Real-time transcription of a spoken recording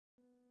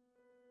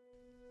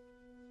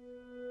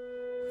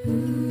August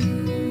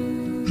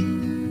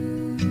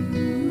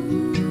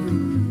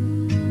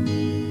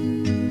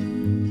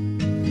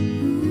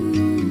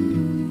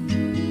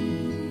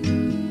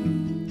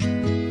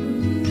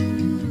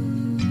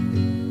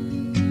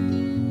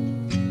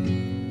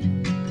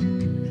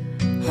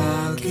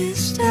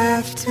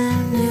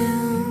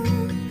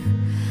afternoon,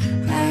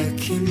 I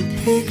can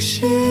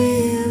picture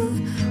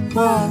you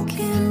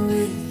walking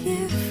with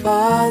your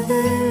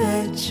father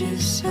at your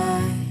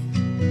side.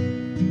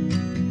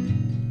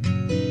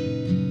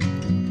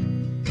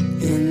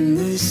 In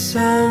the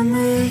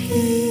summer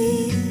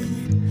heat,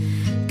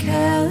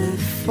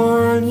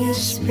 California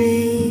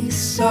speaks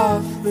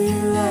softly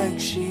like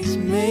she's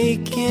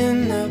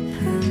making up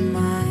her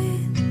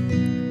mind.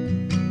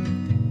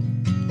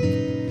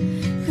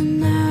 And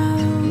now,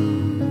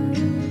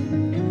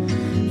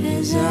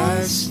 as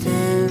I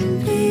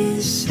stand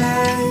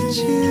beside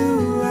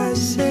you, I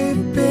say,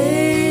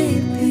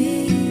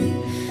 baby,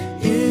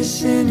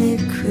 isn't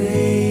it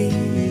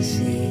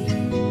crazy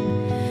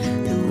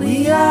that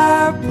we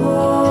are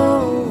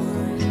born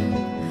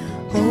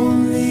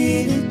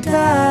only to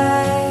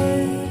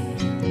die?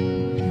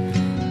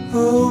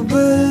 Oh,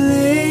 but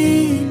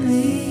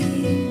lately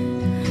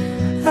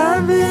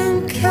I've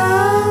been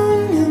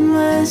counting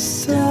my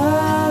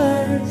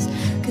stars,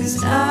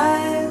 'cause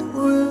I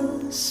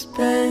will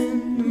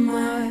spend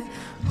my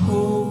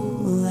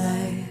whole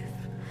life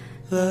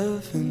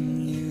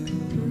loving you.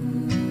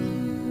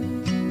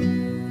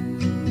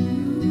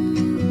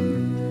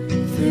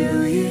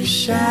 Through your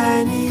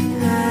shining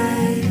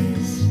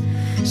eyes,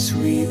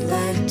 sweet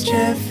like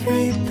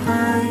Jeffrey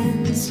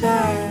Pines,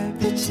 I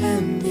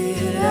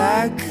pretended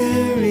I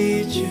could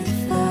read your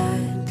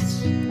thoughts.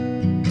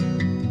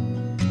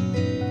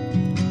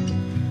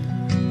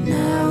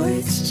 Now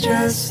it's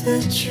just the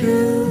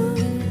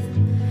truth.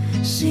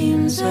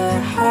 Seems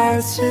our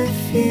hearts are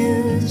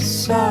fused,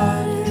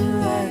 soldered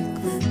like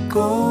the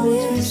gold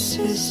your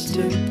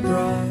sister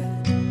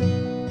brought.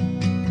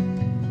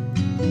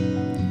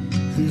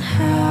 And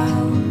how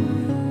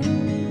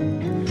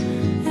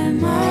am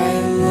I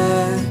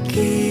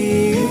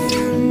lucky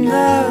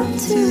enough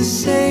to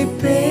say,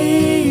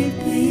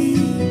 baby,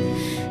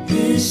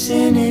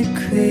 isn't it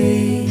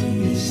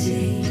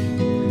crazy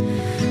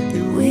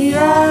that we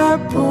are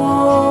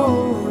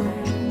born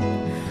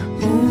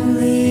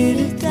only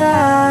to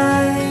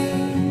die?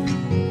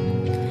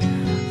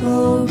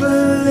 Oh,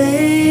 but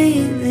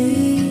lately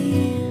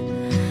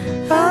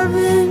I've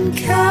been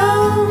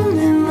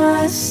counting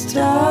my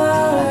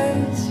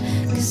stars,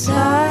 'cause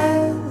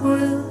I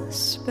will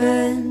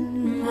spend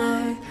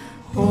my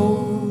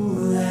whole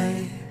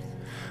life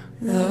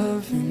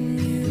loving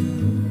you,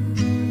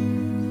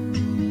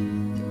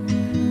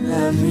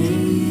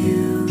 loving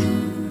you,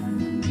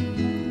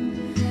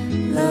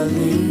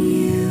 loving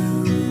you,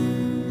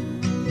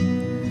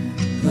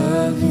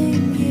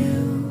 loving you,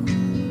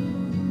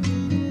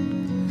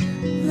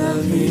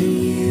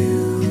 loving you,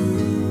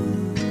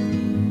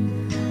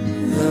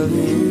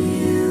 loving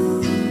you,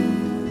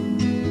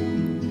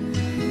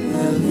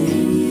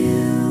 loving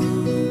you,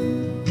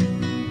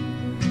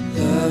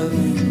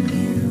 loving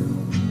you.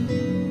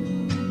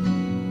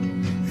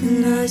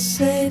 And I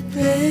say,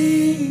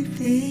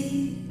 baby,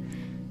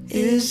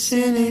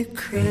 isn't it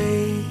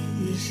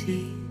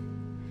crazy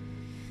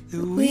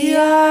that we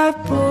are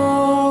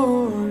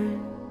born